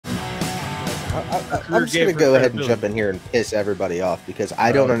I'm just going to go ahead and jump in here and piss everybody off because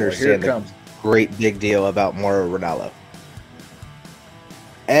I don't understand the great big deal about Mauro Ranallo.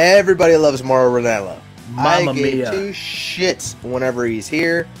 Everybody loves Mauro Ranallo. Mamma I give mia. two shits whenever he's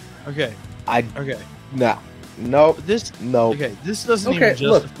here. Okay. No. Nope. This nope. Okay. This doesn't even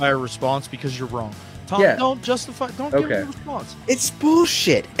justify a response because you're wrong. Tom, don't justify. Don't give him a response. It's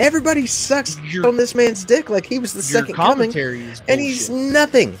bullshit. Everybody sucks on this man's dick like he was the second coming, and he's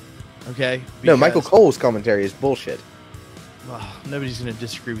nothing. Okay. No, Michael Cole's commentary is bullshit. Well, nobody's going to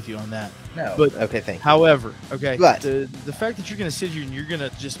disagree with you on that. No. But okay, thank you. However, okay, but the fact that you're going to sit here and you're going to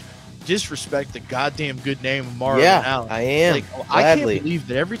just disrespect the goddamn good name of Mauro Ranallo. Ranallo. I am. Like, I can't believe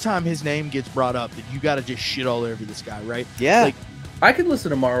that every time his name gets brought up that you got to just shit all over this guy, right? Yeah. Like, I could listen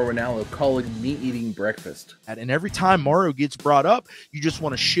to Mauro Ranallo calling me eating breakfast. And every time Mauro gets brought up, you just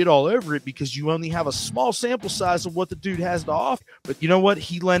want to shit all over it because you only have a small sample size of what the dude has to offer. But you know what?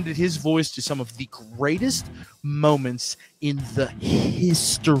 He lended his voice to some of the greatest moments in the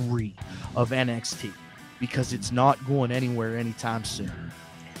history of NXT because it's not going anywhere anytime soon.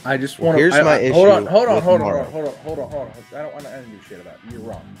 I just want to. Here's my issue. Hold on. Hold I don't want to do shit about it. You're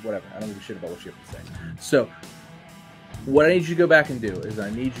wrong. Whatever. I don't give a shit about what you have to say. So, what I need you to go back and do is I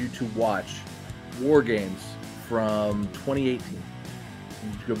need you to watch War Games from 2018. I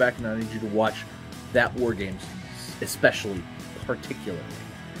need you to go back and I need you to watch that War Games, especially, particularly.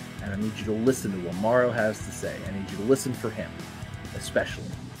 And I need you to listen to what Mauro has to say. I need you to listen for him, especially.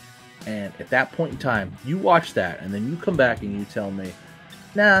 And at that point in time, you watch that, and then you come back and you tell me,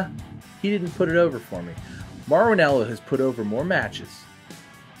 nah, he didn't put it over for me. Mauro Ranallo has put over more matches.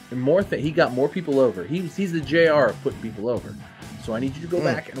 And he got more people over. He's the JR of putting people over. So I need you to go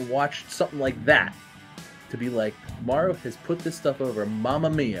back and watch something like that to be like, Mauro has put this stuff over. Mamma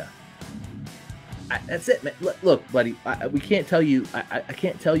mia. That's it, man. Look, buddy. We can't tell you. I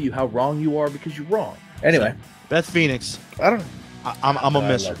can't tell you how wrong you are because you're wrong. Anyway, Beth Phoenix. I don't. I'm a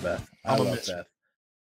miss her. I love Beth.